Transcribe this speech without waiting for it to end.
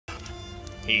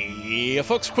Hey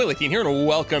folks, Quilliteen here, and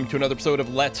welcome to another episode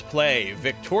of Let's Play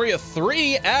Victoria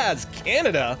 3 as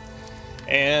Canada.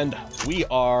 And we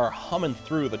are humming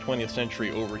through the 20th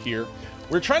century over here.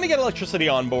 We're trying to get electricity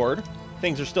on board.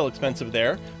 Things are still expensive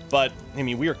there, but, I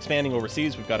mean, we are expanding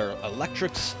overseas. We've got our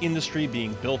electrics industry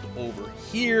being built over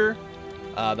here.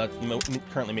 That's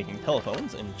currently making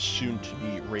telephones, and soon to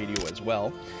be radio as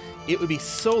well. It would be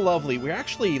so lovely. We're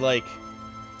actually, like,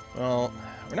 well,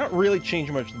 we're not really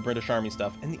changing much of the British Army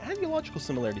stuff, and the ideological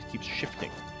similarities keeps shifting.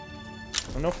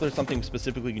 I don't know if there's something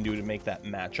specifically you can do to make that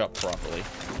match up properly.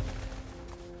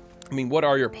 I mean, what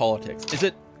are your politics?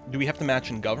 Do we have to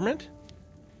match in government?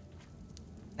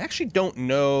 I actually don't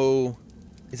know.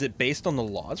 Is it based on the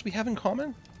laws we have in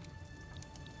common?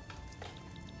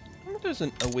 I don't know if there's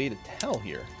a way to tell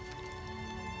here.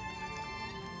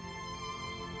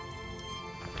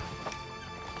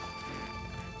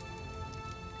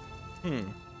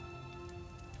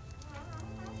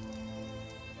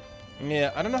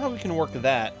 Yeah, I don't know how we can work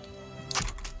that.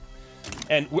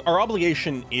 And our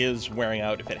obligation is wearing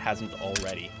out if it hasn't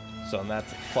already. So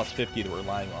that's plus 50 that we're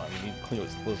relying on. We need to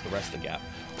close the rest of the gap.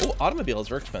 Oh, automobiles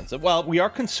are expensive. Well, we are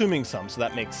consuming some, so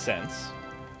that makes sense.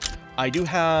 I do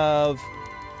have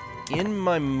in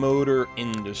my motor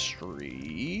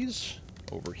industries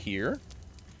over here.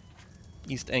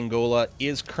 East Angola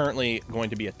is currently going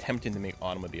to be attempting to make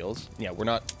automobiles. Yeah, we're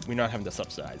not having to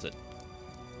subsidize it.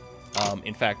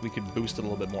 In fact, we could boost it a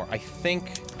little bit more. I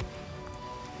think,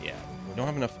 yeah, we don't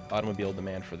have enough automobile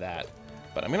demand for that.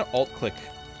 But I'm going to alt-click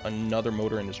another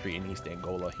motor industry in East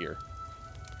Angola here.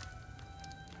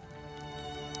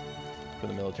 For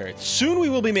the military. Soon we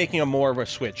will be making more of a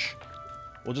switch.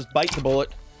 We'll just bite the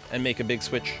bullet and make a big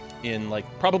switch in, like,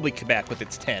 probably Quebec with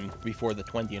its 10 before the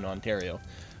 20 in Ontario.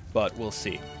 But we'll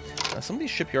see. Some of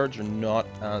these shipyards are not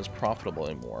as profitable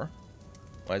anymore.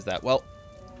 Why is that? Well,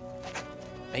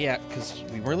 yeah, because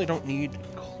we really don't need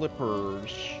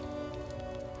clippers.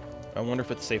 I wonder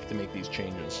if it's safe to make these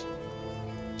changes.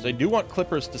 So I do want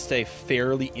clippers to stay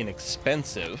fairly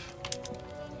inexpensive.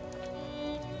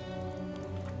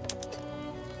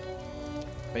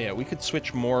 But yeah, we could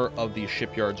switch more of these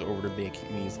shipyards over to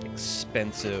making these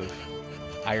expensive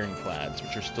ironclads,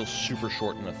 which are still super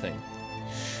short in a thing.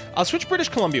 I'll switch British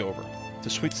Columbia over to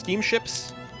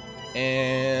steamships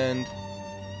and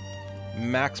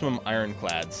maximum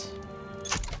ironclads.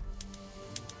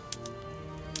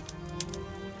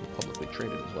 Publicly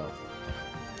traded as well.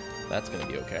 That's going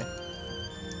to be okay.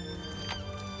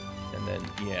 And then,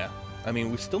 yeah. I mean,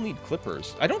 we still need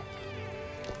clippers.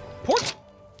 Ports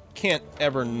can't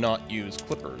ever not use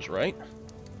clippers, right?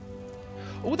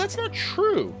 Oh, that's not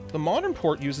true. The modern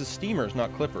port uses steamers,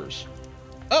 not clippers.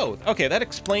 Oh, okay, that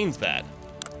explains that.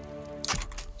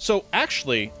 So,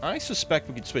 actually, I suspect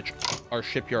we could switch our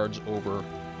shipyards over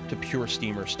to pure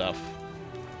steamer stuff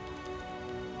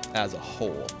as a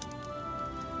whole.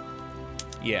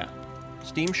 Yeah.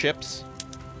 Steamships.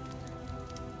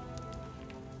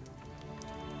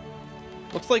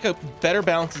 Looks like a better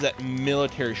balance is at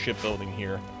military shipbuilding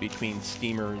here between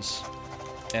steamers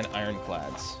and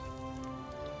ironclads.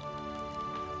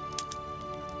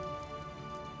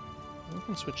 We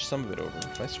can switch some of it over.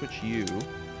 If I switch you...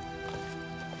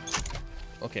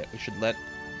 Okay, we should let...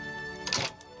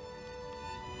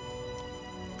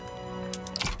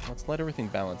 Let's let everything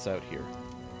balance out here.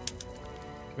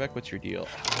 Quebec, what's your deal?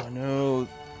 Oh no.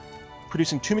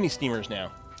 Producing too many steamers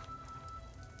now.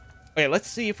 Okay, let's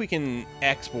see if we can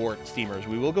export steamers.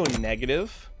 We will go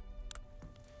negative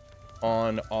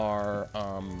on our...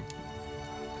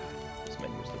 This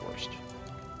menu is the worst.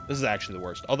 This is actually the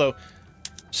worst. Although,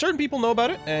 certain people know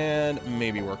about it and may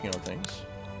be working on things.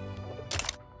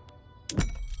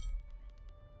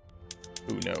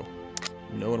 Ooh, no.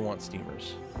 No one wants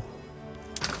steamers.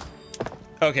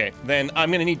 Okay, then I'm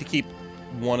going to need to keep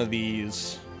one of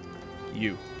these...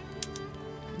 You.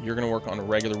 You're going to work on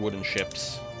regular wooden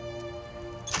ships.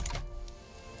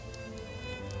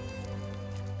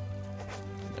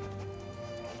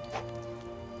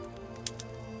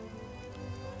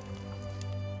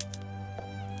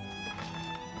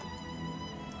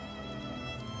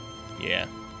 Yeah.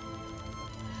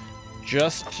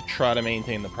 Just to try to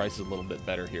maintain the prices a little bit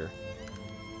better here.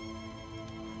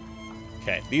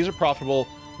 Okay, these are profitable.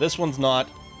 This one's not.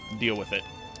 Deal with it.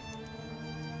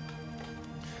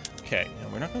 Okay, now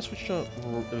we're not going to switch to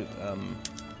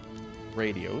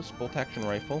radios. Bolt-action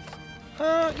rifle.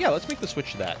 Yeah, let's make the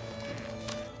switch to that.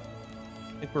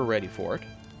 I think we're ready for it.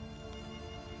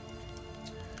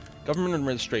 Government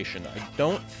administration. I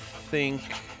don't think...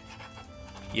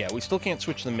 Yeah, we still can't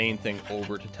switch the main thing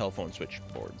over to telephone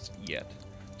switchboards yet.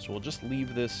 So we'll just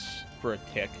leave this for a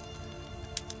tick.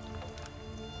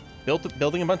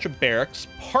 building a bunch of barracks,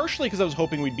 partially because I was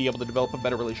hoping we'd be able to develop a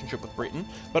better relationship with Britain,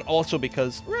 but also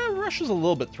because Russia's a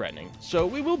little bit threatening. So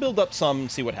we will build up some,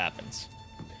 see what happens.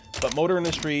 But motor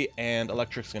industry and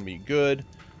electric's going to be good.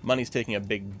 Money's taking a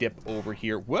big dip over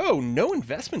here. Whoa, no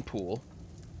investment pool.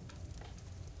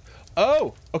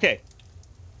 Oh, okay.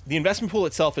 The investment pool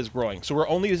itself is growing, so we're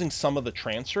only using some of the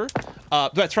transfer.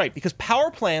 That's right, because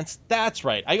power plants, that's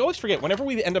right. I always forget, whenever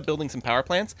we end up building some power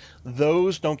plants,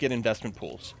 those don't get investment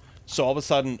pools. So all of a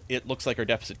sudden, it looks like our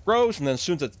deficit grows, and then as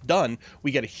soon as it's done,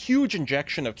 we get a huge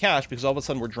injection of cash, because all of a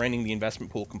sudden we're draining the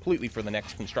investment pool completely for the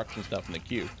next construction stuff in the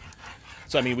queue.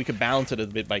 So, I mean, we could balance it a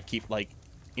bit by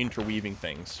interweaving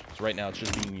things. So right now, it's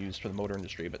just being used for the motor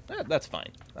industry, but that's fine.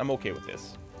 I'm okay with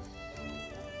this.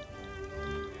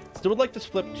 Still would like to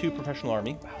flip to professional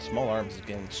army. Wow, small arms is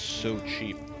getting so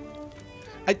cheap.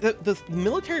 The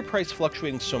military price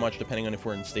fluctuating so much depending on if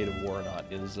we're in state of war or not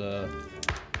is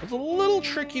it's a little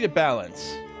tricky to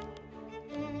balance.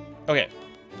 Okay.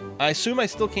 I assume I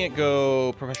still can't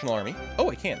go professional army. Oh,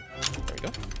 I can. There we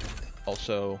go.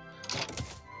 Also,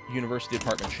 university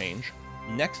department change.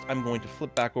 Next, I'm going to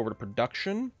flip back over to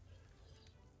production.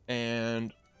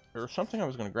 And there was something I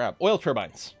was going to grab. Oil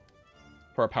turbines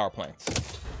for our power plants.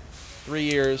 3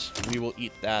 years, we will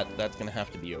eat that. That's going to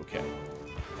have to be okay.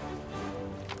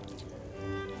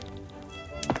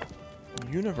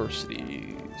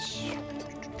 Universities.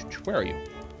 Where are you?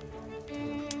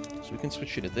 So we can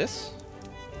switch you to this.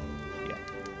 Yeah.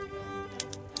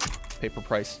 Paper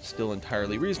price still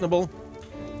entirely reasonable.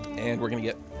 And we're going to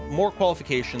get more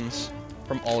qualifications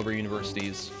from all of our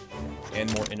universities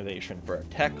and more innovation for our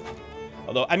tech.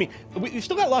 Although, I mean, we've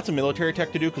still got lots of military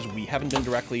tech to do because we haven't been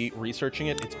directly researching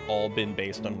it. It's all been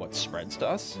based on what spreads to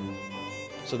us.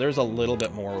 So there's a little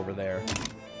bit more over there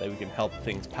that we can help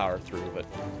things power through. But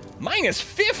minus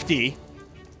 50?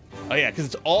 Oh, yeah, because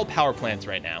it's all power plants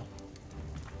right now.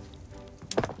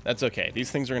 That's okay.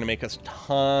 These things are going to make us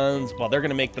tons. Well, they're going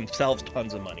to make themselves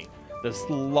tons of money. There's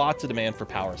lots of demand for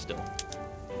power still.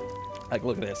 Like,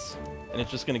 look at this. And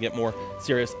it's just going to get more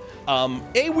serious.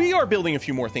 We are building a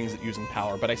few more things that using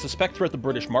power, but I suspect throughout the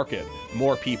British market,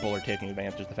 more people are taking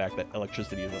advantage of the fact that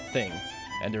electricity is a thing,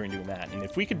 and they're doing that. And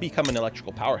if we could become an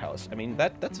electrical powerhouse, I mean,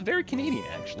 that's very Canadian,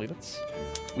 actually.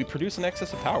 We produce an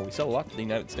excess of power. We sell a lot to the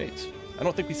United States. I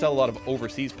don't think we sell a lot of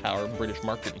overseas power, British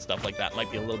market and stuff like that.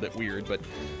 Might be a little bit weird, but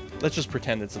let's just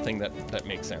pretend it's a thing that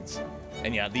makes sense.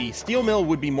 And yeah, the steel mill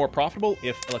would be more profitable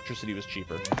if electricity was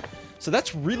cheaper. So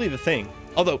that's really the thing.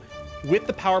 Although, with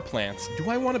the power plants, do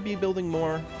I want to be building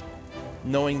more,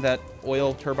 knowing that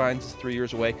oil turbines is 3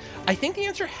 years away? I think the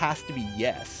answer has to be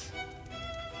yes.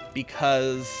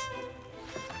 Because,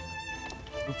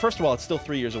 first of all, it's still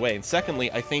 3 years away. And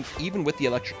secondly, I think even with the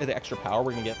extra power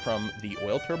we're going to get from the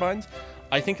oil turbines,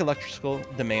 I think electrical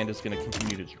demand is going to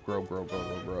continue to grow.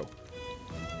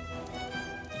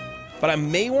 But I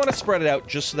may want to spread it out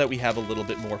just so that we have a little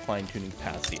bit more fine-tuning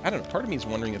capacity. I don't know. Part of me is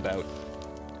wondering about...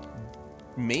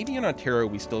 Maybe in Ontario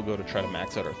we still go to try to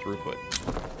max out our throughput.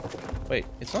 Wait,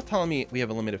 it's not telling me we have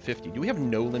a limit of 50. Do we have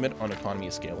no limit on economy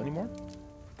of scale anymore?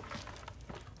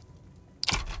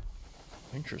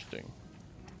 Interesting.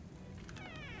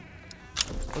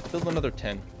 Let's build another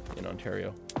 10 in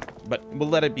Ontario. But we'll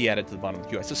let it be added to the bottom of the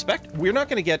queue. I suspect we're not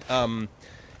going to get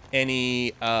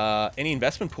any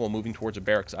investment pool moving towards a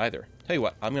barracks either. Tell you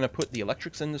what, I'm going to put the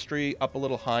electrics industry up a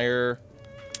little higher.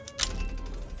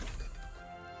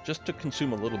 Just to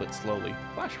consume a little bit slowly.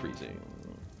 Flash freezing.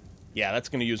 Yeah, that's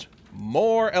going to use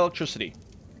more electricity.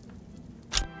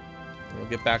 We'll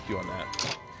get back to you on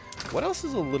that. What else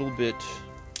is a little bit...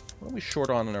 What are we short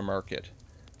on in our market?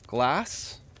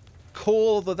 Glass?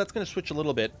 Coal, though that's going to switch a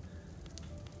little bit.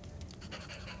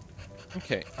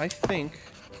 Okay, I think...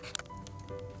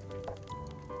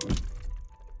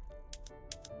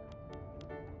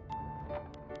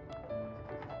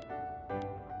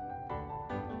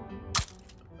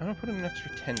 I'm going to put in an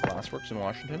extra 10 glassworks in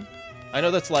Washington. I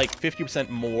know that's like 50%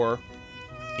 more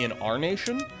in our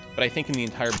nation, but I think in the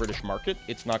entire British market,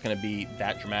 it's not going to be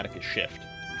that dramatic a shift.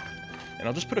 And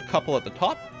I'll just put a couple at the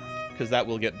top, because that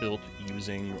will get built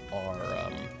using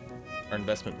our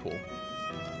investment pool.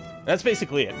 And that's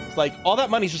basically it. It's like, all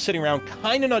that money's just sitting around,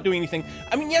 kind of not doing anything.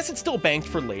 I mean, yes, it's still banked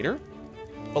for later,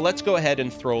 but let's go ahead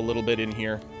and throw a little bit in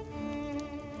here.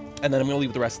 And then I'm going to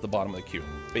leave the rest at the bottom of the queue.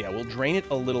 But yeah, we'll drain it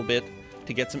a little bit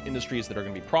to get some industries that are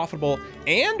going to be profitable,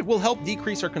 and will help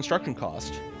decrease our construction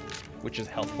cost, which is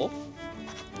helpful.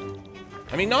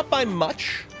 I mean, not by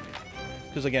much,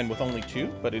 because again, with only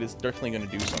 2, but it is definitely going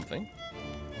to do something.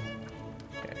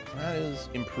 Okay, that is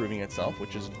improving itself,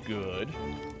 which is good.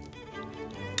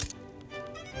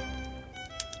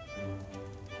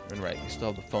 And right, you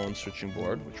still have the phone switching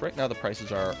board, which right now the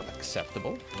prices are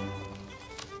acceptable.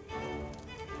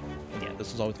 And yeah,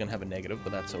 this is always going to have a negative,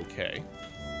 but that's okay.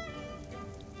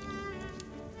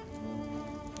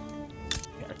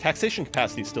 Yeah, our taxation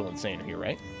capacity is still insane here,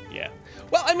 right? Yeah.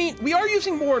 Well, I mean, we are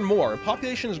using more and more.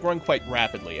 Population is growing quite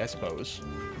rapidly, I suppose.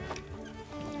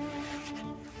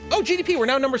 Oh, GDP, we're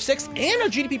now number 6, and our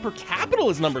GDP per capita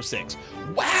is number 6.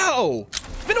 Wow!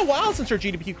 It's been a while since our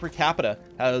GDP per capita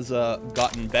has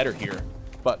gotten better here.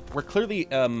 But we're clearly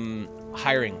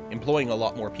employing a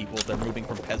lot more people. They're moving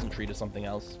from peasantry to something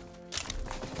else.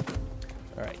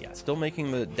 All right, yeah, still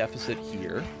making the deficit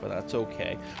here, but that's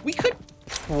okay. We could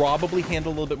probably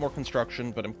handle a little bit more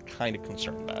construction, but I'm kind of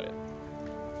concerned about it.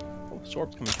 Oh,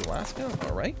 Sorb's coming to Alaska,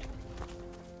 all right.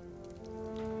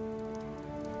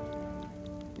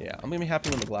 Yeah, I'm going to be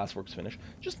happy when the glassworks finish,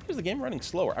 just because the game running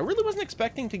slower. I really wasn't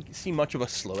expecting to see much of a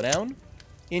slowdown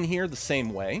in here the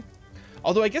same way.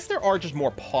 Although I guess there are just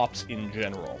more pops in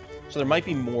general. So there might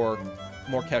be more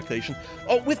calculations.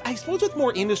 Oh, I suppose with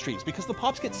more industries, because the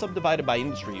pops get subdivided by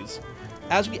industries.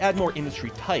 As we add more industry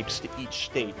types to each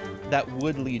state, that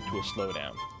would lead to a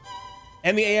slowdown.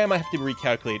 And the AI might have to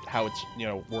recalculate how it's,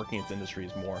 working its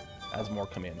industries more as more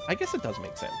come in. I guess it does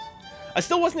make sense. I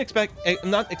still wasn't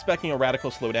not expecting a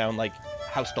radical slowdown like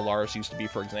how Stellaris used to be,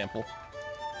 for example.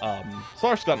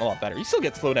 Stellaris has gotten a lot better. You still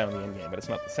get slowdown in the endgame, but it's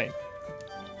not the same.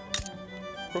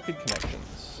 Crooked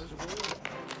connections.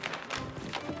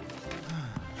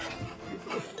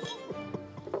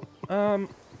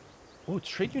 Oh,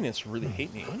 trade units really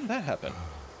hate me. When did that happen?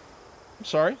 I'm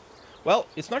sorry. Well,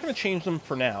 it's not going to change them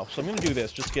for now, so I'm going to do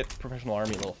this. Just get professional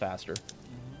army a little faster.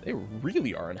 They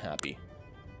really are unhappy.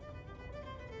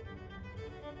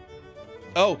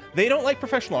 Oh, they don't like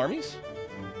professional armies?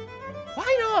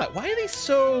 Why not? Why are they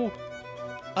so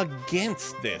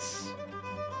against this?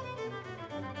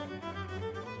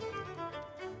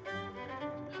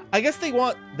 I guess they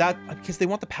want that because they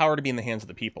want the power to be in the hands of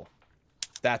the people.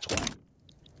 That's why.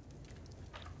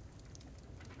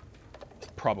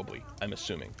 Probably, I'm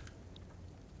assuming.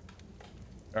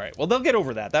 All right, well, they'll get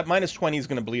over that. That minus 20 is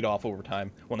going to bleed off over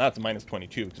time. Well, now it's a minus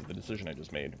 22 because of the decision I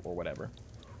just made, or whatever.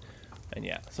 And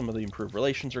yeah, some of the improved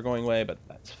relations are going away, but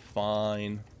that's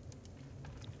fine.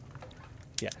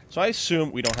 Yeah, so I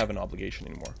assume we don't have an obligation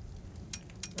anymore.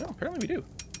 Well, apparently we do.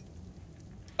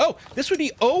 Oh, this would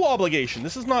be O obligation.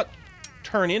 This is not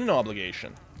turn in an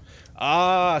obligation.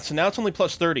 Ah, so now it's only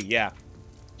plus 30, yeah.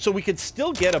 So we could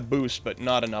still get a boost, but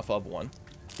not enough of one.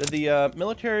 Did the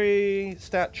military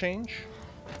stat change?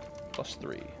 Plus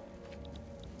 3.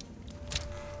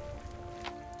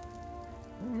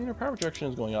 I mean, our power projection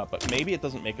is going up, but maybe it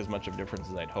doesn't make as much of a difference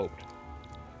as I'd hoped.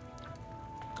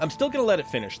 I'm still going to let it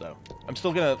finish, though. I'm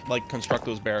still going to, like, construct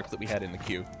those barracks that we had in the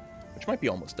queue, which might be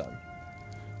almost done.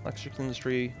 Electric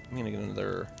industry. I'm going to get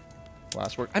another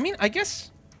glasswork. I mean, I guess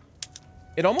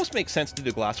it almost makes sense to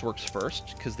do glassworks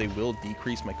first, because they will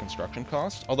decrease my construction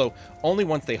costs, although only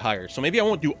once they hire. So maybe I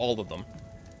won't do all of them.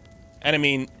 And I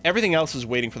mean, everything else is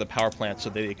waiting for the power plant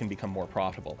so that they can become more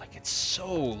profitable. Like, it's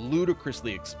so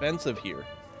ludicrously expensive here.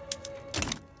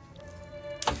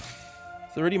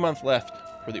 30 months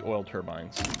left for the oil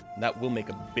turbines. And that will make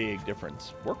a big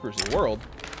difference. Workers of the world.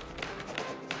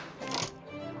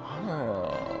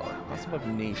 Oh, that's above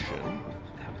nation.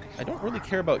 I don't really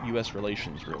care about U.S.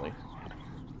 relations, really.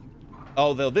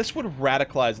 Although this would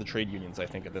radicalize the trade unions, I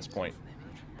think, at this point.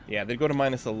 Yeah, they'd go to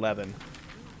minus 11.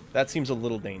 That seems a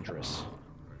little dangerous.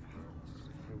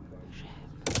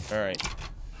 Alright.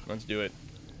 Let's do it.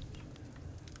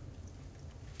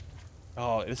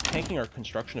 Oh, it's tanking our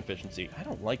construction efficiency. I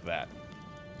don't like that.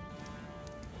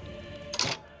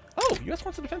 Oh, US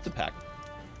wants a defensive pact.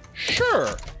 Sure!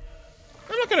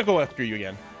 I'm not gonna go after you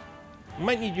again. We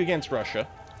might need you against Russia.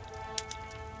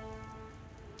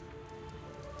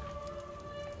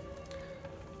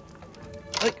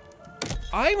 Like,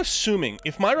 I'm assuming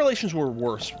if my relations were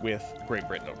worse with Great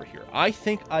Britain over here, I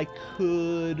think I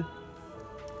could...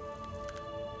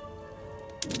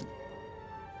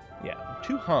 Yeah,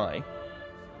 too high.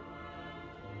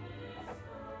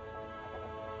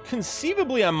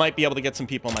 Conceivably, I might be able to get some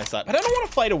people on my side, but I don't want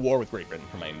to fight a war with Great Britain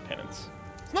for my independence.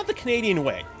 It's not the Canadian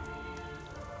way.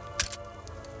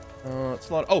 It's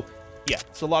a lot... Oh, yeah,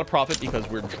 it's a lot of profit because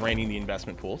we're draining the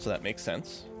investment pool, so that makes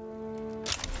sense.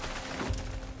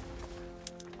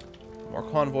 More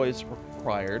convoys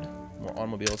required. More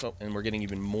automobiles. Oh, and we're getting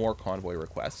even more convoy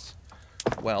requests.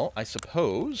 Well, I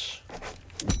suppose...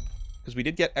 Because we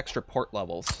did get extra port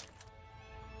levels.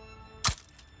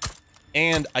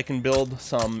 And I can build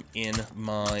some in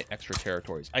my extra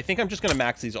territories. I think I'm just going to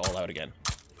max these all out again.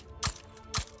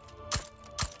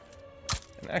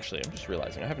 And Actually, I'm just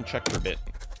realizing I haven't checked for a bit.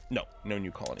 No, no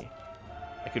new colony.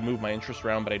 I could move my interest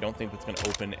around, but I don't think that's going to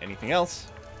open anything else.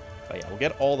 But yeah, we'll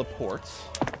get all the ports.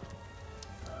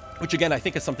 Which, again, I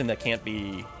think is something that can't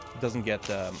be... doesn't get,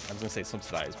 I was going to say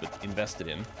subsidized, but invested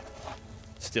in.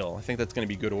 Still, I think that's going to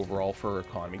be good overall for our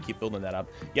economy. Keep building that up.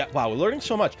 Yeah, wow, we're learning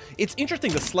so much. It's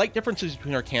interesting, the slight differences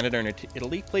between our Canada and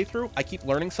Italy playthrough. I keep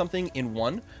learning something in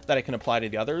one that I can apply to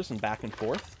the others and back and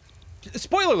forth.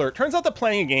 Spoiler alert, turns out that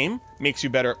playing a game makes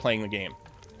you better at playing the game.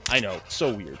 I know, it's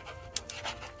so weird.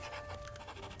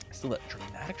 Still a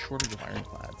dramatic shortage of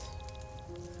ironclads.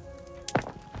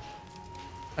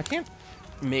 I can't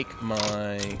make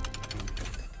my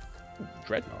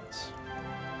dreadnoughts.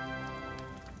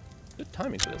 Good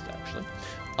timing for this, actually.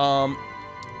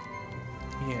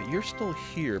 Yeah, you're still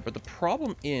here, but the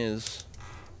problem is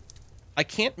I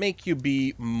can't make you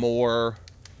be more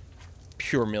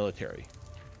pure military.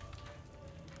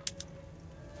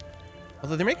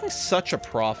 Although they're making such a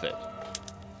profit.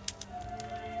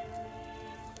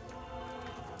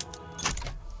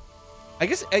 I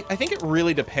guess, I think it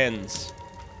really depends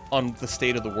on the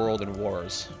state of the world and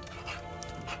wars.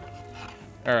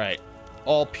 Alright.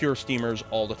 All pure steamers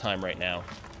all the time right now.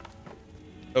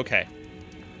 Okay.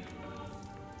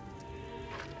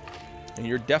 And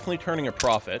you're definitely turning a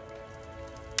profit.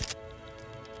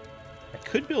 I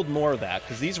could build more of that,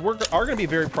 because these are going to be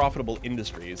very profitable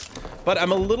industries. But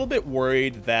I'm a little bit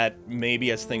worried that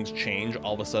maybe as things change,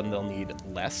 all of a sudden they'll need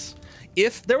less.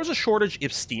 If there was a shortage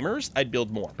of steamers, I'd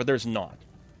build more, but there's not.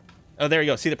 Oh, there you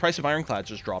go. See, the price of ironclads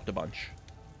just dropped a bunch.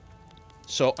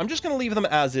 So I'm just going to leave them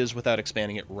as is without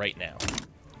expanding it right now.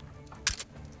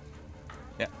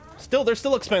 Yeah. Still, they're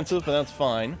still expensive, but that's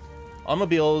fine.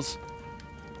 Automobiles.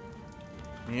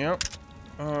 Yep.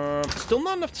 Still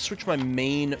not enough to switch my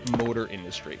main motor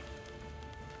industry.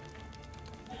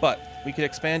 But we could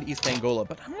expand East Angola.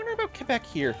 But I'm wondering about Quebec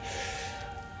here.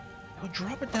 I'll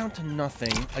drop it down to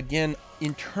nothing. Again,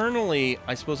 internally,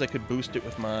 I suppose I could boost it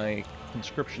with my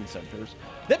conscription centers.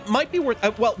 That might be worth...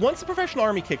 well, once the professional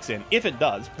army kicks in, if it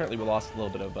does, apparently we lost a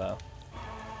little bit of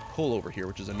coal over here,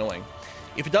 which is annoying.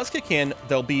 If it does kick in,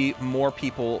 there'll be more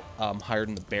people hired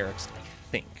in the barracks, I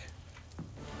think.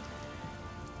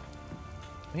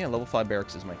 Yeah, level 5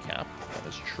 barracks is my cap. That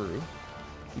is true.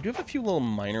 We do have a few little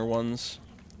minor ones.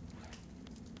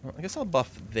 Well, I guess I'll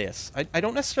buff this. I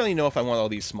don't necessarily know if I want all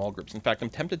these small groups. In fact, I'm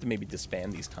tempted to maybe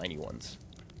disband these tiny ones.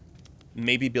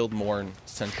 Maybe build more in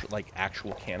central, like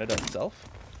actual Canada itself.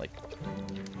 Like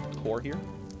core here.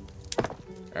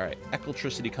 Alright,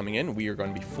 electricity coming in. We are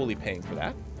going to be fully paying for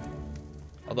that.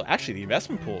 Although, actually, the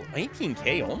investment pool,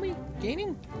 18k only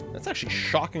gaining? That's actually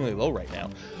shockingly low right now.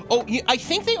 Oh, I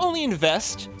think they only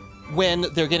invest when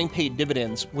they're getting paid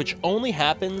dividends, which only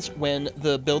happens when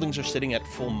the buildings are sitting at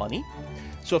full money.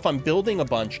 So if I'm building a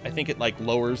bunch, I think it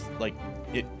lowers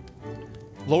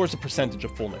the percentage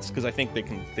of fullness, because I think they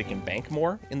can bank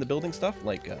more in the building stuff,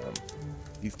 like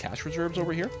these cash reserves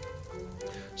over here.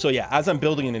 So yeah, as I'm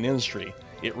building in an industry,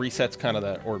 it resets kind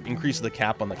of or increases the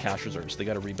cap on the cash reserves. They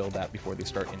got to rebuild that before they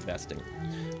start investing.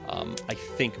 I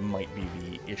think might be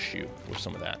the issue with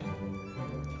some of that.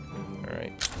 All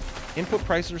right. Input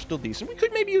prices are still decent. We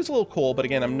could maybe use a little coal, but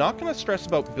again, I'm not going to stress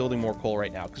about building more coal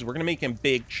right now, because we're going to make a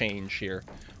big change here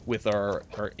with our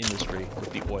industry,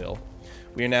 with the oil.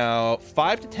 We are now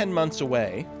 5 to 10 months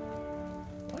away.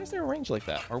 Why is there a range like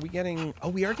that? Are we getting... Oh,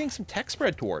 we are getting some tech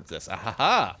spread towards this.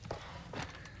 Ahaha!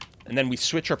 And then we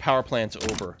switch our power plants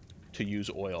over to use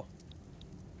oil.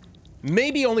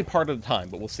 Maybe only part of the time,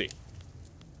 but we'll see.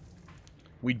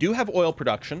 We do have oil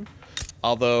production,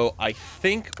 although I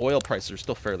think oil prices are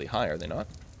still fairly high, are they not?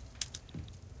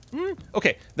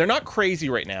 Okay, they're not crazy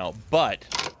right now, but...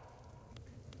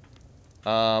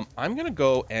 I'm going to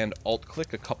go and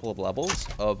alt-click a couple of levels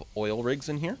of oil rigs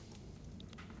in here.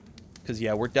 Because,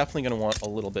 yeah, we're definitely going to want a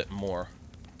little bit more.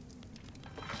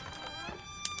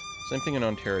 Same thing in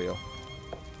Ontario.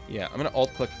 Yeah, I'm going to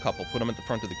alt-click a couple, put them at the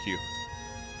front of the queue.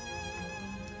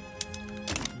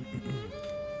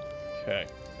 Okay.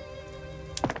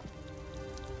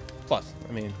 Plus,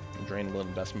 I mean, drain a little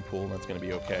investment pool, and that's going to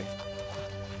be okay.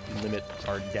 Limit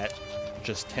our debt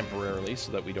just temporarily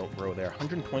so that we don't grow there.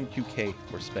 122k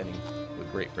we're spending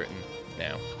with Great Britain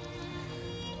now.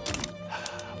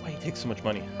 Why do you take so much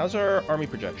money? How's our army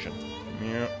projection?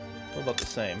 Yeah, about the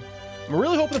same. I'm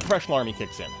really hoping the professional army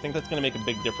kicks in. I think that's going to make a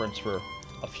big difference for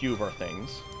a few of our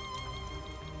things.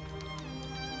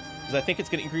 Because I think it's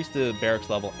going to increase the barracks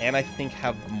level, and I think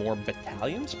have more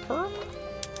battalions per?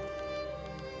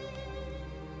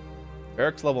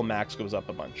 Barracks level max goes up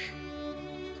a bunch.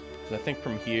 So I think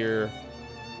from here,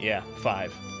 yeah,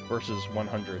 5 versus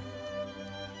 100.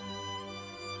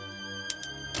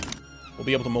 We'll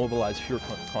be able to mobilize fewer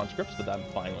conscripts, but I'm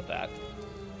fine with that.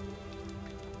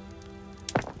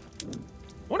 I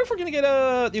wonder if we're going to get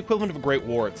the equivalent of a Great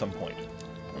War at some point.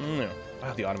 I don't know.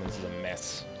 Wow, the Ottomans is a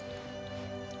mess.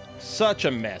 Such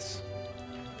a mess.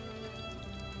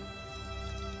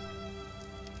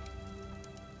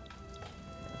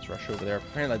 Let's rush over there.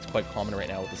 Apparently that's quite common right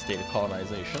now with the state of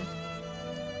colonization.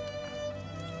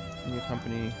 New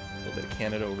company. A little bit of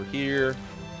Canada over here.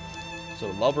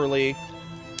 So Loverly.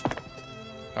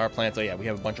 Power plants. Oh yeah, we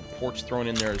have a bunch of ports thrown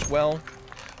in there as well.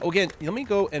 Oh, again, let me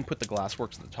go and put the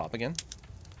glassworks at the top again.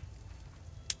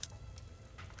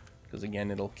 Because,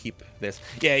 again, it'll keep this.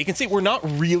 Yeah, you can see we're not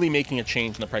really making a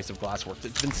change in the price of glassworks.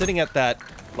 It's been sitting at that,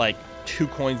 like, 2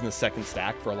 coins in the second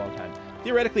stack for a long time.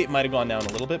 Theoretically, it might have gone down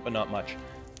a little bit, but not much.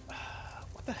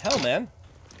 What the hell, man?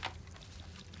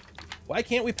 Why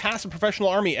can't we pass a professional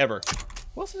army ever?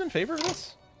 Who else is in favor of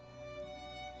this?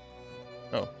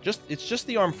 Oh, it's just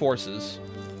the armed forces.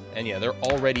 And, yeah, they're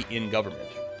already in government.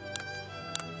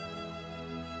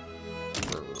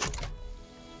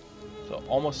 So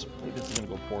almost, maybe this is going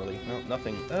to go poorly. No,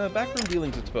 nothing. Backroom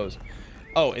dealings exposed.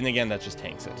 Oh, and again, that just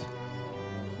tanks it.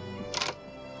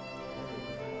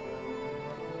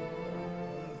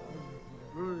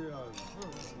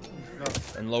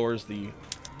 And lowers the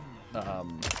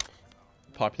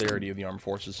popularity of the armed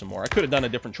forces some more. I could have done a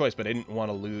different choice, but I didn't want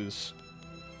to lose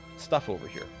stuff over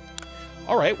here.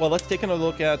 All right, well, let's take another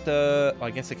look at... well, I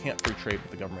guess I can't free trade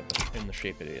with the government in the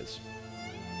shape it is.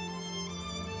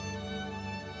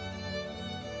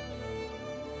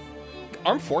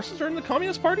 Armed forces are in the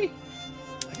Communist Party?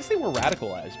 I guess they were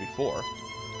radicalized before.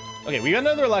 Okay, we got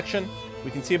another election. We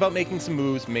can see about making some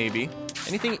moves, maybe.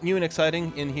 Anything new and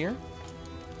exciting in here?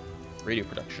 Radio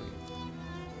production.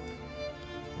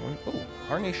 Oh,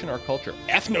 our nation, our culture.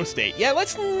 Ethno-state. Yeah,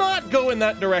 let's not go in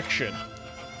that direction.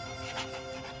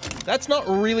 That's not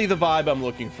really the vibe I'm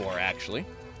looking for, actually.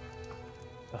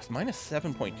 That's minus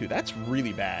 7.2. That's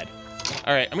really bad.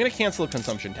 All right, I'm going to cancel a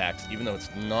consumption tax, even though it's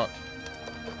not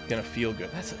gonna feel good.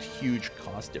 That's a huge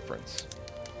cost difference.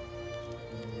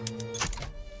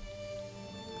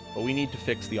 But we need to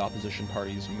fix the opposition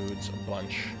party's moods a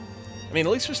bunch. I mean,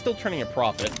 at least we're still turning a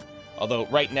profit. Although,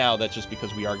 right now, that's just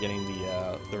because we are getting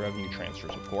the revenue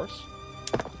transfers, of course.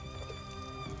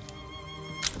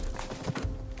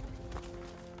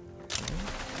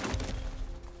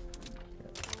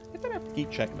 I'm gonna have to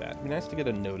keep checking that. It'd be nice to get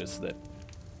a notice that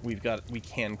we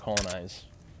can colonize.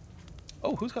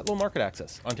 Oh, who's got low market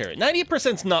access? Ontario.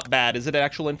 98%'s not bad. Is it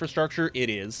actual infrastructure? It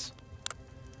is.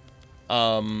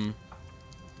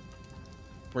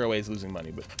 Railway's losing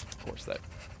money, but of course that...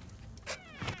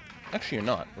 Actually, you're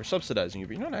not. We're subsidizing you,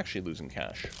 but you're not actually losing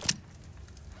cash.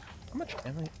 How much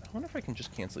am I... I wonder if I can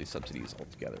just cancel these subsidies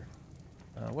altogether.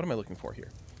 What am I looking for here?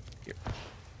 Here.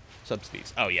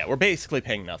 Subsidies. Oh, yeah. We're basically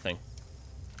paying nothing.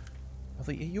 I was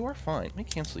like, yeah, you are fine. Let me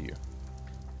cancel you.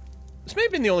 This may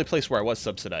have been the only place where I was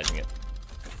subsidizing it.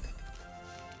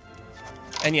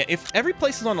 And yeah, if every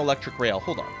place is on electric rail...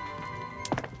 Hold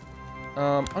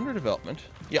on. Under development.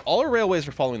 Yeah, all our railways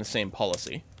are following the same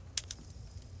policy.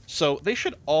 So they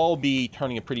should all be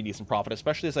turning a pretty decent profit,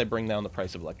 especially as I bring down the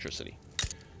price of electricity.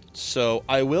 So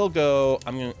I will go...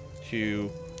 I'm going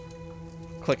to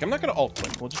click. I'm not going to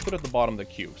alt-click. We'll just put it at the bottom of the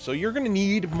queue. So you're going to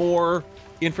need more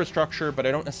infrastructure, but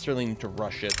I don't necessarily need to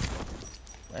rush it.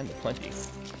 And plenty.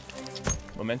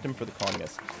 Momentum for the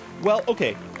communists. Well,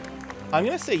 okay. I'm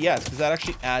going to say yes, because that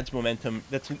actually adds momentum.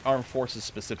 That's the armed forces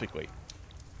specifically.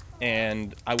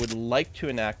 And I would like to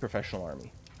enact professional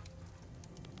army.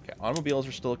 Okay, automobiles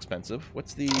are still expensive.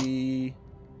 What's the...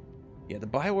 Yeah, the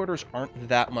buy orders aren't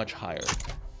that much higher.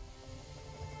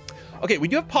 Okay, we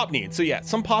do have pop needs. So yeah,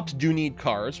 some pops do need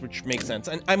cars, which makes sense.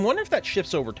 And I wonder if that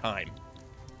shifts over time.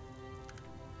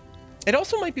 It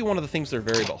also might be one of the things that are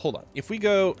variable. Hold on. If we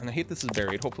go... And I hate this is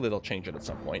buried. Hopefully they'll change it at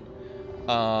some point.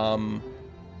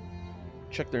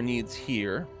 Check their needs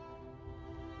here.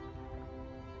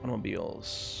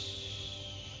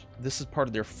 Automobiles. This is part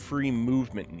of their free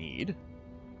movement need,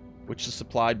 which is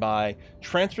supplied by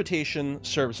transportation,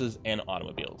 services, and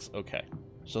automobiles. Okay.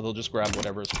 So they'll just grab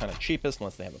whatever is kind of cheapest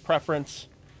unless they have a preference.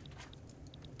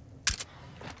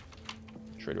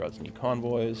 Trade routes need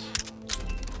convoys.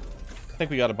 I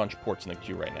think we got a bunch of ports in the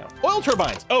queue right now. Oil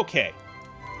turbines! Okay.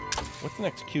 What's the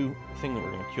next queue thing that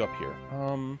we're going to queue up here?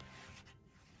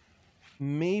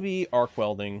 Maybe arc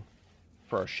welding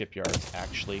for our shipyards,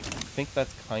 actually. I think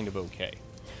that's kind of okay.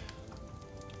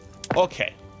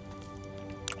 Okay.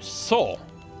 So,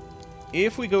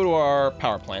 if we go to our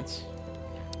power plants,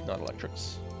 not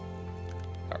electrics,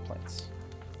 power plants.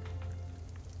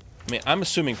 I mean, I'm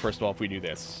assuming, first of all, if we do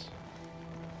this...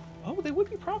 Oh, they would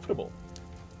be profitable.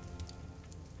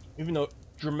 Even though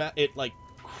it like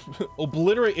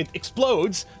it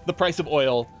explodes the price of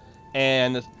oil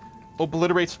and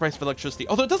obliterates the price of electricity.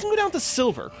 Although it doesn't go down to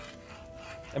silver.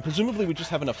 And presumably we just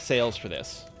have enough sales for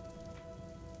this.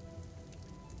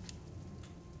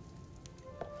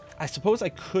 I suppose I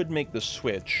could make the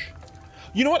switch.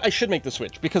 You know what? I should make the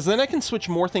switch, because then I can switch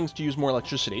more things to use more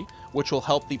electricity, which will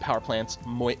help the power plants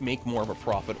make more of a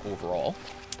profit overall.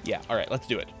 Yeah, all right, let's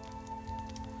do it.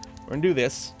 We're going to do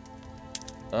this.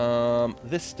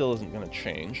 This still isn't going to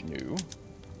change, no.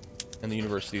 And the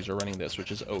universities are running this,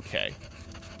 which is okay.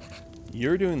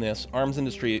 You're doing this. Arms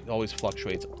industry always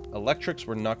fluctuates. Electrics,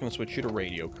 we're not going to switch you to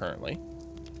radio currently.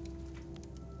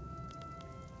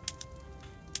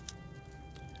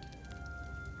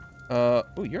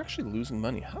 Oh, you're actually losing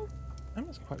money. How? I'm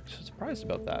just quite surprised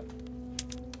about that.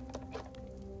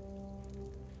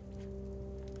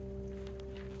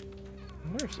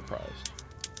 I'm very surprised.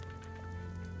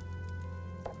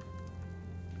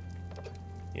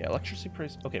 Yeah, electricity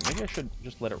price. Okay, maybe I should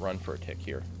just let it run for a tick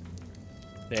here.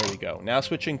 There we go. Now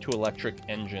switching to electric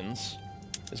engines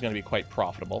is going to be quite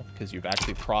profitable, because you've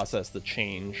actually processed the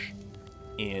change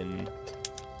in...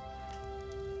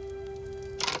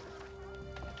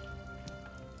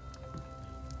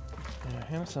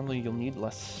 hand assembly, you'll need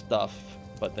less stuff,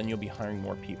 but then you'll be hiring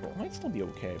more people. It might still be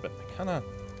okay, but I'm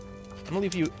gonna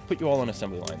put you all on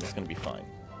assembly line. That's gonna be fine.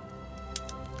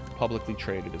 Publicly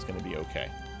traded is gonna be okay.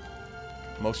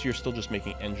 Most of you are still just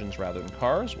making engines rather than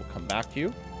cars. We'll come back to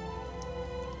you.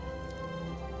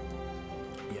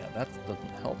 Yeah, that doesn't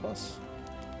help us.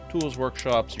 Tools,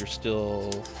 workshops, you're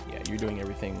still... Yeah, you're doing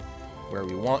everything where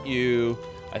we want you.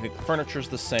 I think the furniture's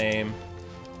the same.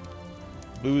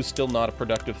 Booze still not a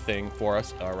productive thing for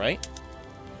us. All right.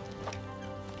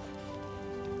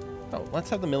 Oh,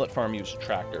 let's have the millet farm use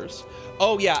tractors.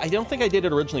 Oh, yeah, I don't think I did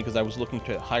it originally because I was looking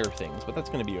to hire things, but that's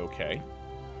going to be okay.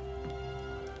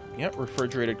 Yep,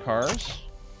 refrigerated cars.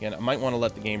 Again, I might want to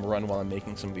let the game run while I'm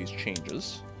making some of these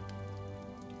changes.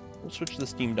 We'll switch to the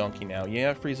steam donkey now. Yeah,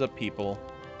 it frees up people,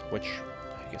 which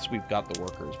I guess we've got the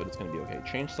workers, but it's going to be okay.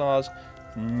 Chainsaws,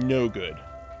 no good.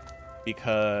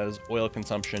 Because oil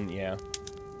consumption, yeah.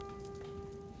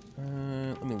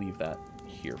 Let me leave that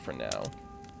here for now.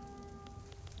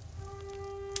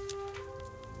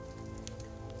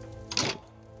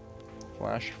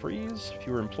 Flash freeze,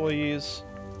 fewer employees.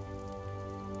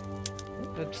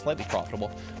 That's slightly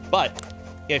profitable. But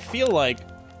I feel like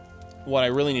what I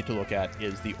really need to look at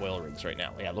is the oil rigs right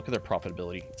now. Yeah, look at their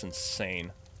profitability. It's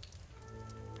insane.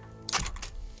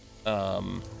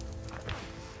 I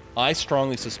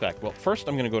strongly suspect... Well, first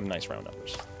I'm going to go to nice round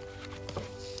numbers.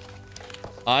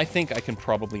 I think I can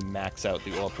probably max out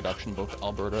the oil production, both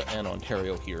Alberta and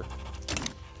Ontario here.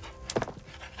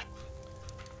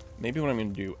 Maybe what I'm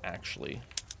going to do, actually,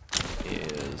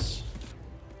 is...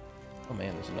 Oh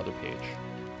man, there's another page.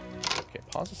 Okay,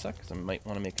 pause a sec, because I might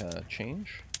want to make a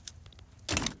change.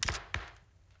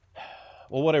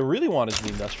 Well, what I really want is the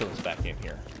industrialists back in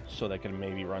here, so that I can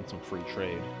maybe run some free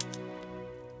trade.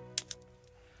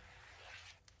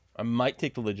 I might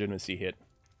take the legitimacy hit.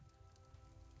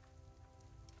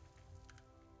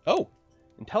 Oh!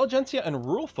 Intelligentsia and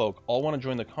rural folk all want to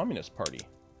join the Communist Party.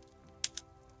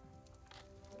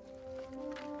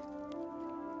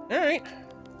 Alright.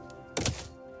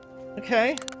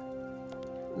 Okay.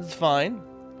 This is fine.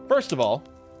 First of all...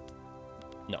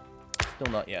 No.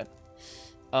 Still not yet.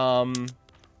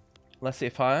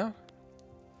 Laissez-faire.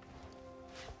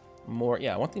 More...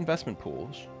 Yeah, I want the investment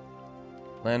pools.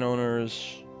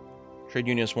 Landowners... Trade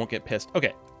unions won't get pissed.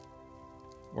 Okay.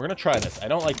 We're going to try this. I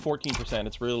don't like 14%.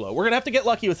 It's really low. We're going to have to get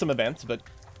lucky with some events, but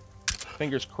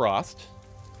fingers crossed.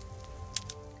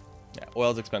 Yeah,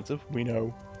 oil's expensive. We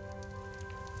know.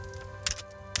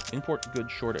 Import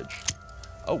goods shortage.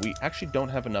 Oh, we actually don't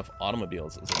have enough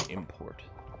automobiles as an import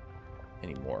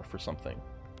anymore for something.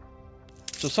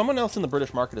 So someone else in the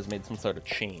British market has made some sort of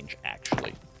change,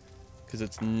 actually. Because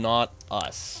it's not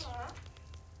us.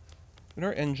 Put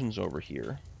our engines over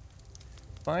here.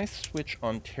 If I switch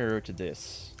Ontario to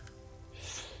this...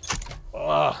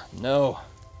 Ugh, no.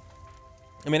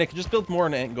 I mean, I could just build more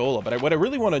in Angola, but what I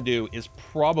really want to do is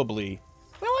probably...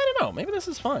 Well, I don't know. Maybe this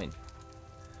is fine.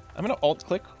 I'm going to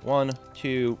alt-click. 1,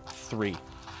 2, 3.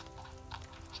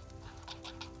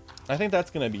 I think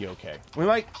that's going to be okay. We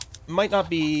might not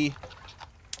be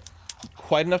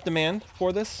quite enough demand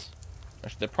for this.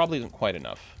 Actually, there probably isn't quite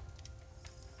enough.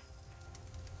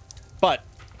 But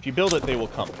if you build it, they will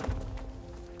come.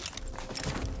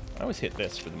 I always hit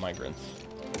this for the migrants.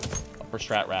 Upper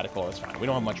strat radical, that's fine. We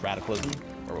don't have much radicalism.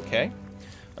 We're okay.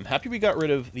 I'm happy we got rid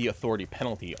of the authority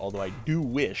penalty, although I do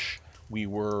wish we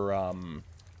were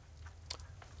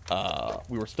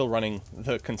we were still running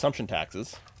the consumption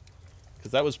taxes,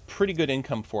 because that was pretty good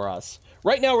income for us.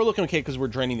 Right now we're looking okay because we're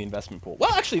draining the investment pool.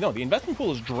 Well, actually, no, the investment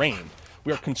pool is drained.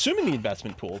 We are consuming the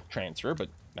investment pool transfer, but,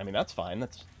 I mean, that's fine.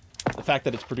 That's the fact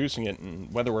that it's producing it,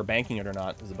 and whether we're banking it or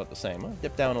not is about the same. I'll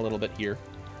dip down a little bit here.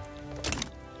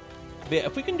 But yeah,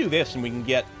 if we can do this and we can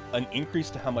get an increase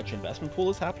to how much investment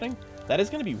pool is happening, that is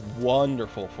going to be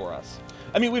wonderful for us.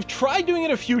 I mean, we've tried doing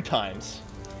it a few times,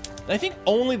 and I think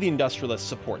only the industrialists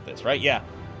support this, right? Yeah.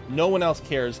 No one else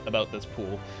cares about this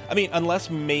pool. I mean, unless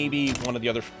maybe one of the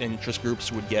other interest groups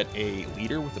would get a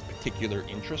leader with a particular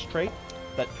interest trait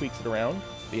that tweaks it around.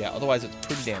 But yeah, otherwise it's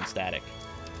pretty damn static.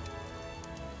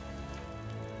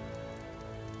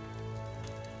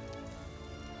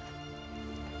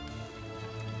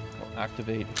 We'll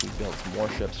activate if we build some more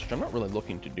ships, which I'm not really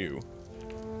looking to do.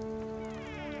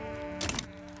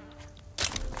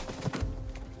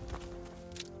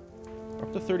 We're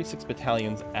up to 36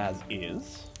 battalions as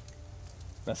is.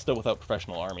 That's still without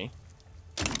professional army.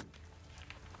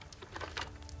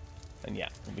 And yeah,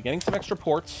 we'll be getting some extra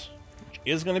ports, which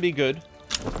is going to be good.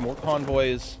 With more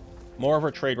convoys, more of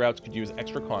our trade routes could use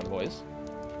extra convoys.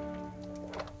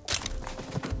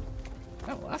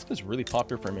 Wow, Alaska's really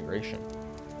popular for immigration.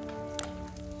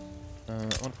 I want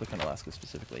to click on Alaska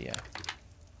specifically, yeah.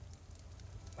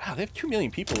 Wow, they have 2 million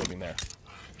people living there.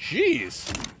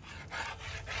 Jeez!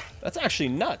 That's actually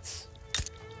nuts.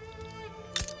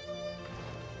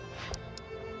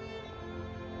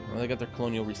 Well, they got their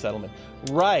colonial resettlement.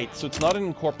 Right, so it's not an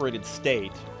incorporated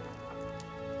state.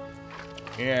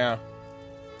 Yeah.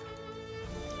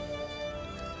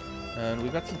 And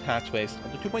we've got some tax waste.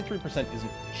 The 2.3%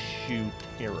 isn't too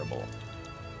terrible.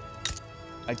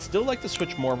 I'd still like to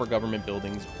switch more of our government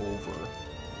buildings over.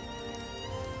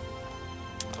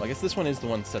 Well, I guess this one is the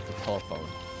one set to telephone.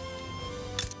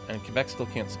 And Quebec still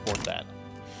can't support that.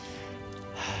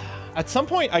 At some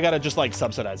point, I gotta just, like,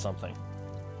 subsidize something.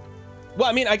 Well,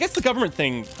 I mean, I guess the government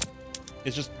thing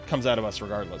is just comes out of us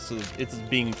regardless, so it's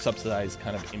being subsidized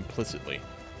kind of implicitly.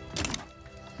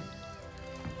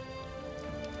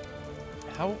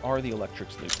 How are the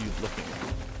electrics looking?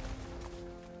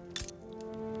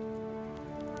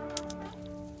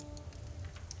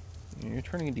 You're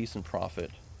turning a decent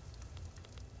profit.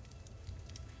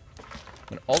 I'm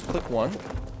gonna alt-click 1,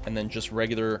 and then just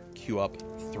regular queue up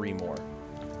 3 more.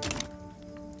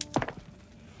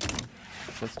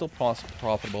 So it's still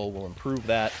profitable. We'll improve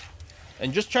that.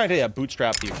 And just trying to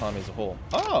bootstrap the economy as a whole.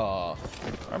 Ah!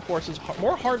 Armed forces.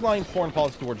 More hardline foreign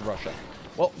policy towards Russia.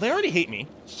 Well, they already hate me.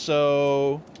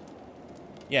 So...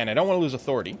 yeah, and I don't want to lose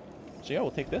authority. So yeah,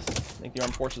 we'll take this. Make the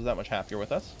armed forces that much happier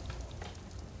with us.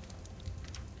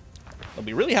 They'll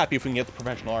be really happy if we can get the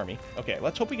professional army. Okay,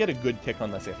 let's hope we get a good tick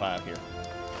on this F5 here.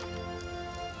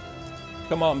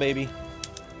 Come on, baby.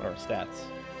 What are our stats?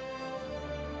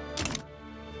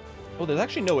 Oh, there's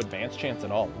actually no advance chance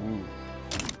at all. Ooh.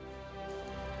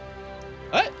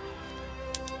 What?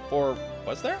 Or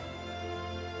was there?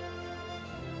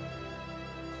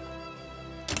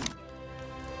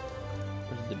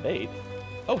 There's a debate.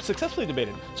 Oh, successfully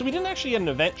debated. So we didn't actually get an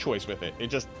event choice with it. It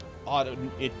just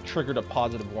it triggered a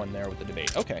positive one there with the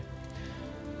debate. Okay.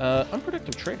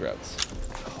 Unproductive trade routes.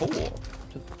 Coal.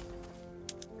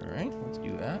 Alright, let's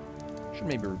do that. Should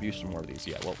maybe review some more of these.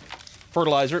 Yeah, well,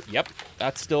 fertilizer. Yep,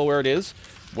 that's still where it is.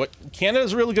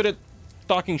 Canada's really good at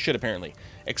stocking shit, apparently.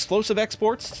 Explosive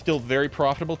exports, still very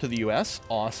profitable to the US.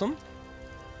 Awesome.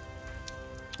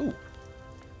 Ooh.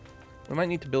 We might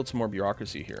need to build some more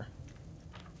bureaucracy here.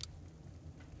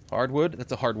 Hardwood.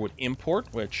 That's a hardwood import,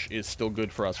 which is still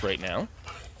good for us right now.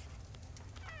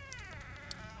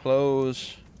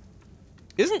 Close.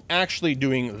 Isn't actually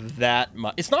doing that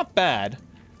much. It's not bad.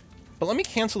 But let me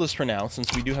cancel this for now,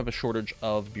 since we do have a shortage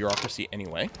of bureaucracy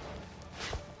anyway.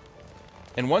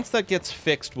 And once that gets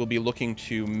fixed, we'll be looking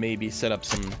to maybe set up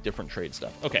some different trade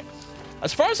stuff. Okay.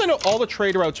 As far as I know, all the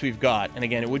trade routes we've got, and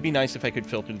again, it would be nice if I could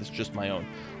filter this just my own.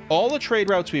 All the trade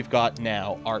routes we've got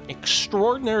now are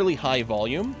extraordinarily high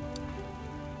volume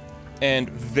and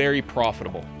very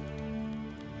profitable.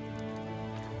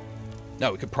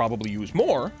 Now, we could probably use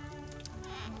more.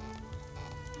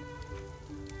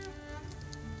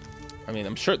 I mean,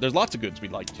 I'm sure there's lots of goods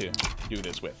we'd like to do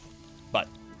this with, but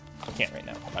we can't right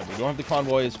now. We don't have the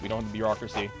convoys, we don't have the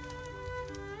bureaucracy.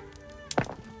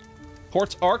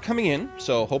 Ports are coming in,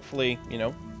 so hopefully, you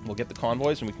know, we'll get the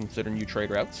convoys and we consider new trade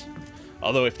routes.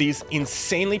 Although if these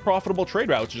insanely profitable trade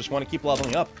routes just want to keep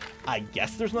leveling up, I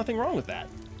guess there's nothing wrong with that.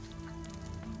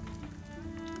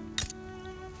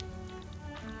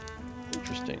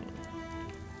 Interesting.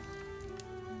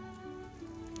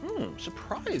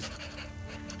 Surprised.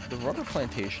 The rubber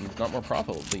plantation is not more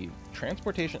profitable. The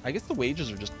transportation... I guess the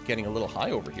wages are just getting a little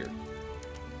high over here.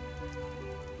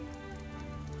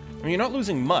 I mean, you're not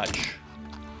losing much.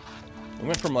 We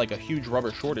went from, like, a huge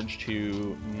rubber shortage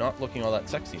to not looking all that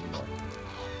sexy anymore.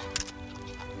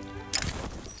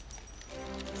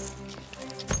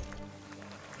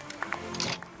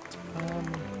 I'm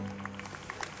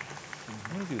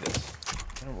gonna do this.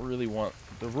 I don't really want...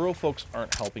 The rural folks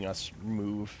aren't helping us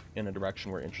move in a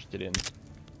direction we're interested in.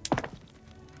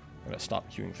 I'm gonna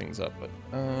stop queuing things up, but...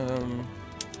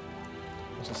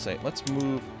 Let's just say, let's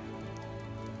move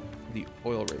the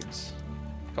oil rigs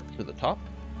up to the top.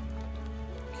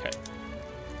 Okay.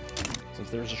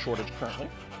 Since there's a shortage currently.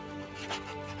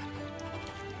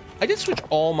 I did switch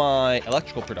all my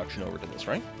electrical production over to this,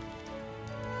 right?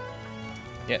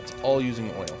 Yeah, it's all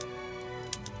using oil.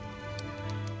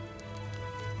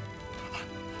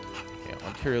 Okay,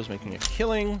 Ontario's making a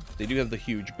killing. They do have the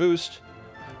huge boost.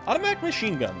 Automatic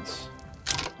machine guns.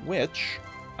 Which,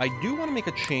 I do want to make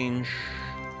a change...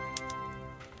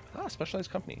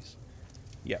 specialized companies.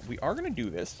 Yeah, we are going to do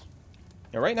this.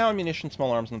 Now, right now, ammunition,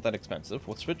 small arms, not that expensive.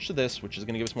 We'll switch to this, which is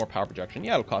going to give us more power projection.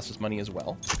 Yeah, it'll cost us money as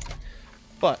well.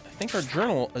 But I think our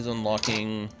journal is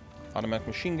unlocking automatic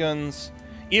machine guns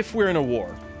if we're in a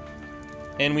war.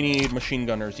 And we need machine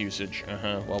gunners usage.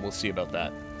 Well, we'll see about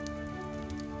that.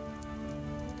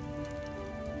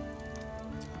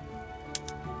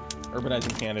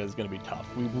 Urbanizing Canada is going to be tough.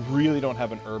 We really don't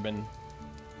have an urban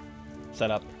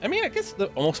setup. I mean, I guess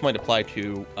that almost might apply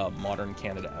to modern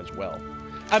Canada as well.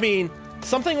 I mean,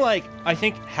 something like, I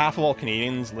think half of all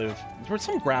Canadians live... There was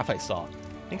some graph I saw.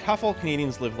 I think half of all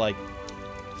Canadians live, like,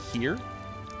 here.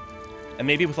 And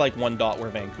maybe with, like, one dot where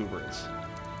Vancouver is.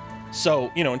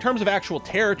 So, you know, in terms of actual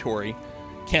territory,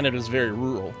 Canada's very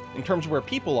rural. In terms of where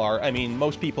people are, I mean,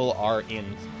 most people are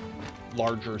in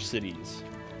larger cities.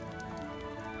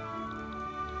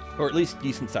 Or at least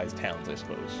decent-sized towns, I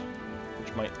suppose.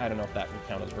 Which might... I don't know if that would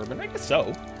count as urban. I guess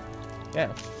so.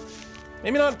 Yeah.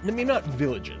 Maybe not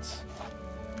villages.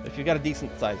 If you've got a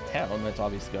decent-sized town, that's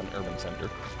obviously got an urban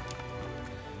center.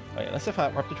 Oh yeah, that's if we're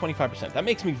up to 25%. That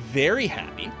makes me very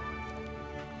happy.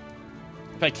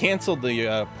 If I canceled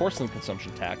the porcelain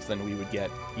consumption tax, then we would get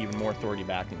even more authority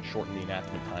back and shorten the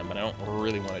enactment time, but I don't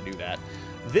really want to do that.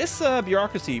 This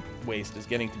bureaucracy waste is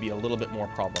getting to be a little bit more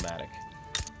problematic.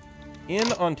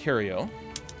 In Ontario,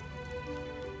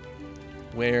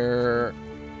 where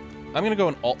I'm going to go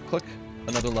and alt-click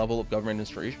another level of government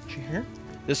administration here.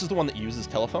 This is the one that uses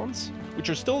telephones, which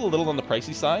are still a little on the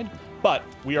pricey side, but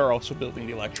we are also building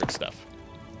the electric stuff.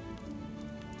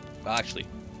 Actually,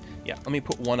 yeah, let me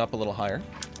put one up a little higher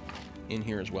in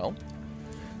here as well.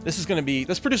 This is going to be...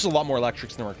 This produces a lot more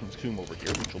electrics than we consume over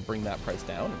here, which will bring that price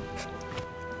down.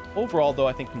 Overall, though,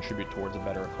 I think contribute towards a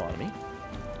better economy.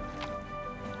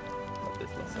 Let this,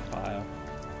 let's say, file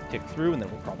tick through, and then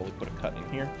we'll probably put a cut in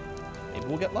here. Maybe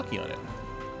we'll get lucky on it.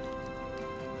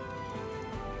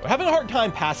 We're having a hard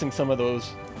time passing some of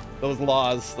those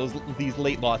laws, these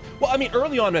late laws. Well, I mean,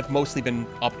 early on, we've mostly been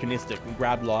opportunistic and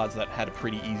grabbed laws that had a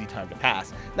pretty easy time to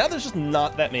pass. Now there's just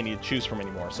not that many to choose from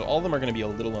anymore, so all of them are going to be a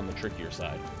little on the trickier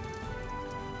side.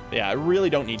 But yeah, I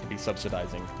really don't need to be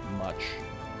subsidizing much.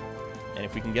 And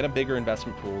if we can get a bigger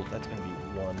investment pool, that's going to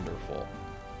be wonderful.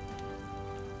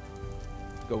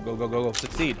 Go, go, go, go, go.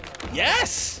 Succeed.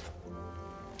 Yes!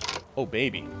 Oh,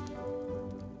 baby.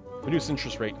 Reduced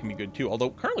interest rate can be good too,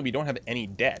 although currently we don't have any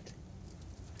debt.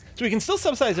 So we can still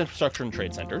subsidize infrastructure and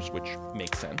trade centers, which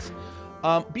makes sense.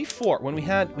 Before, when we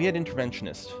had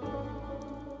interventionist.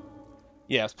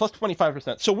 Yes, plus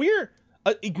 25%. So we're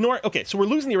ignoring... Okay, so we're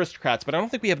losing the aristocrats, but I don't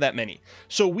think we have that many.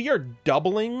 So we are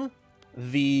doubling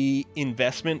the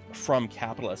investment from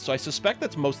capitalists. So I suspect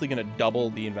that's mostly going to double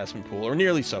the investment pool, or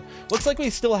nearly so. Looks like we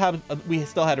still had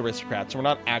aristocrats, so we're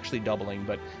not actually doubling,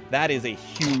 but that is a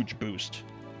huge boost.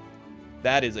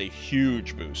 That is a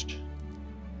huge boost.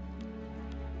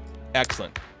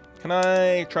 Excellent. Can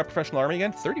I try professional army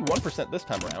again? 31% this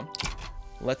time around.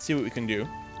 Let's see what we can do.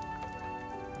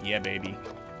 Yeah, baby.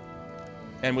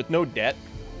 And with no debt,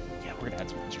 yeah, we're gonna add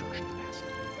some construction capacity.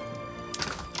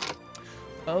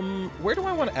 Where do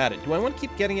I want to add it? Do I want to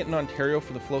keep getting it in Ontario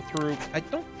for the flow through? I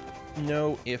don't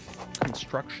know if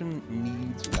construction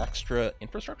needs extra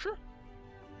infrastructure.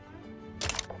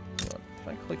 If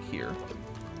I click here.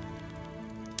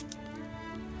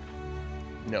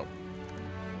 No.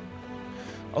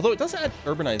 Although it does add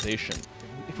urbanization.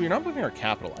 If we're not moving our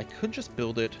capital, I could just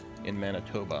build it in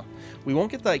Manitoba. We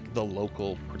won't get like the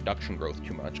local production growth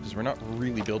too much because we're not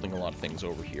really building a lot of things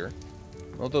over here.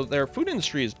 Although their food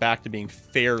industry is back to being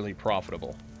fairly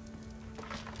profitable.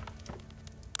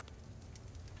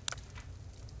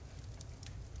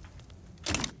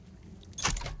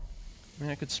 I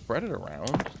mean, I could spread it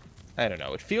around. I don't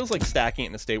know. It feels like stacking it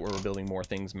in a state where we're building more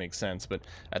things makes sense. But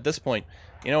at this point,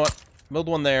 you know what? Build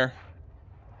one there.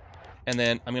 And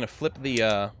then I'm going to flip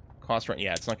the cost rent.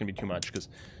 Yeah, it's not going to be too much because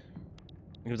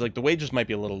like the wages might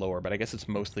be a little lower, but I guess it's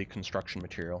mostly construction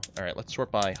material. All right, let's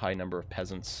sort by high number of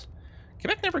peasants.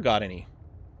 Quebec never got any.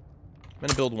 I'm going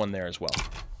to build one there as well.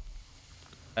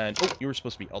 And, oh, you were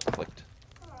supposed to be alt-clicked.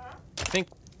 I think,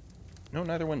 no,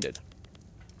 neither one did.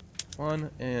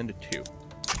 1 and 2.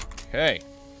 Okay.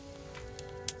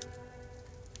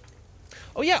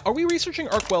 Oh yeah, are we researching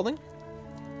arc welding?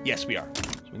 Yes, we are. So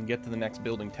we can get to the next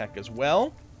building tech as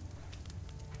well.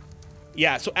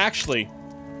 Yeah, so actually,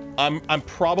 I'm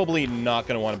probably not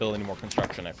going to want to build any more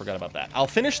construction. I forgot about that. I'll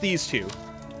finish these two,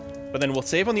 but then we'll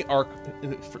save on the arc,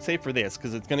 save for this,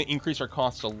 because it's going to increase our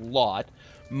costs a lot.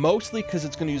 Mostly because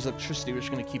it's going to use electricity, which is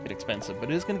going to keep it expensive,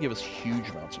 but it is going to give us huge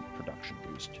amounts of production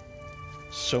boost.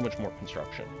 So much more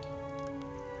construction.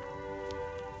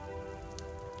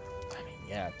 I mean,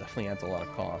 yeah, it definitely adds a lot of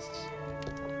costs.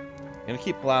 I'm going to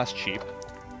keep glass cheap.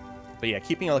 But yeah,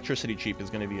 keeping electricity cheap is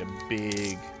going to be a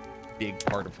big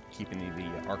part of keeping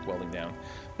the arc welding down.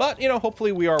 But, you know,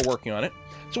 hopefully we are working on it.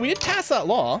 So we did pass that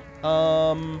law.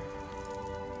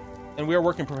 And we are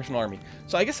working professional army.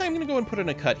 So I guess I'm going to go and put in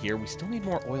a cut here. We still need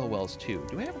more oil wells, too.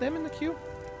 Do we have them in the queue?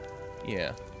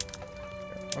 Yeah.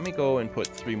 Let me go and put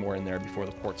 3 more in there before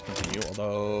the ports continue.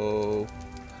 Although...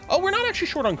 oh, we're not actually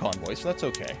short on convoys, so that's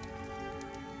okay.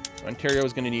 Ontario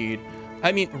is going to need...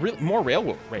 I mean, more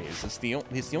railways is the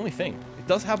only thing. It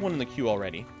does have one in the queue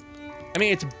already. I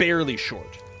mean, it's barely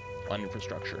short on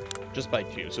infrastructure, just by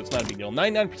 2, so it's not a big deal.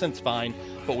 99% is fine,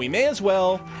 but we may as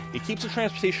well. It keeps the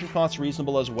transportation costs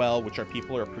reasonable as well, which our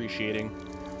people are appreciating.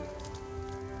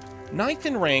 9th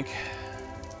in rank.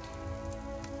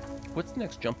 What's the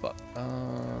next jump up?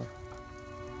 How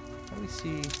do we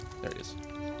see? There it is.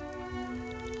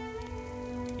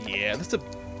 Yeah, that's a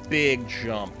big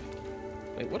jump.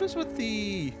 Wait, what is with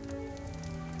the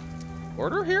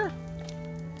order here?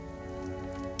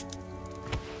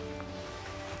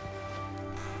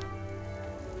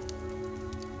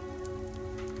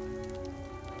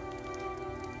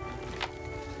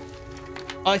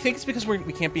 I think it's because we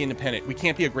can't be independent. We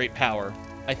can't be a great power.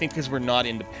 I think because we're not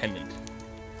independent.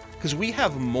 Because we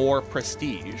have more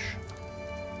prestige.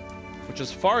 Which,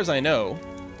 as far as I know...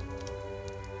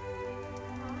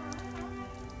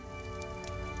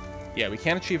 yeah, we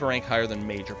can't achieve a rank higher than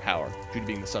major power, due to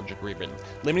being the subject rewritten,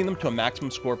 limiting them to a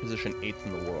maximum score position 8th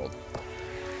in the world.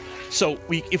 So,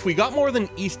 if we got more than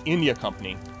East India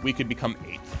Company, we could become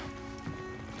 8th.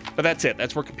 But that's it.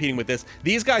 That's we're competing with this.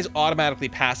 These guys automatically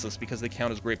pass us because they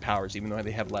count as great powers, even though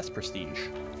they have less prestige.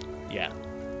 Yeah.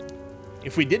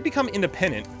 If we did become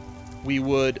independent, we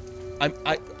would...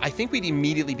 I think we'd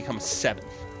immediately become 7th.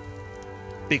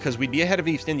 Because we'd be ahead of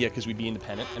East India because we'd be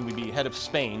independent, and we'd be ahead of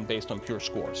Spain based on pure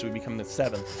score. So we'd become the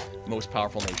 7th most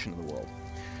powerful nation in the world.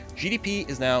 GDP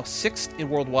is now 6th in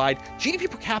worldwide. GDP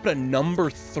per capita, number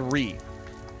 3.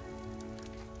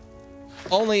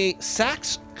 Only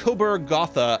Saxe, Coburg,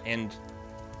 Gotha, and...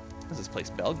 what is this place?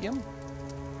 Belgium?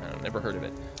 I've never heard of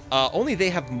it. Only they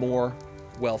have more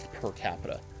wealth per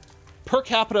capita. Per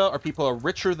capita, our people are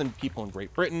richer than people in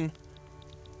Great Britain.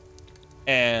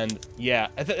 And, yeah,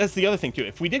 that's the other thing, too.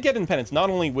 If we did get independence, not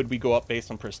only would we go up based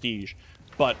on prestige,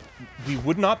 but we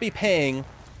would not be paying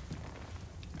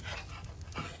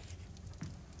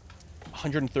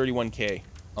 131k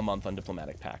a month on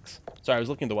diplomatic packs. Sorry, I was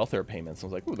looking at the welfare payments,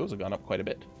 and I was like, ooh, those have gone up quite a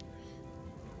bit.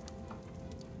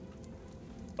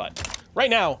 But right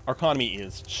now, our economy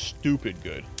is stupid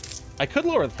good. I could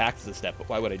lower the taxes a step, but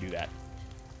why would I do that?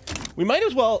 We might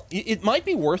as well... it might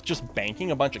be worth just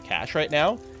banking a bunch of cash right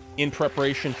now in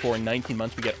preparation for 19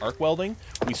 months we get arc welding.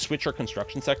 We switch our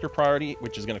construction sector priority,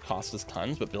 which is going to cost us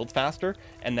tons, but build faster,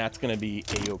 and that's going to be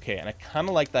a-okay. And I kind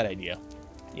of like that idea.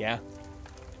 Yeah.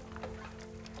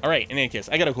 All right, in any case,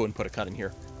 I got to go and put a cut in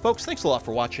here. Folks, thanks a lot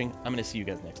for watching. I'm going to see you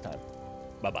guys next time.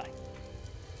 Bye-bye.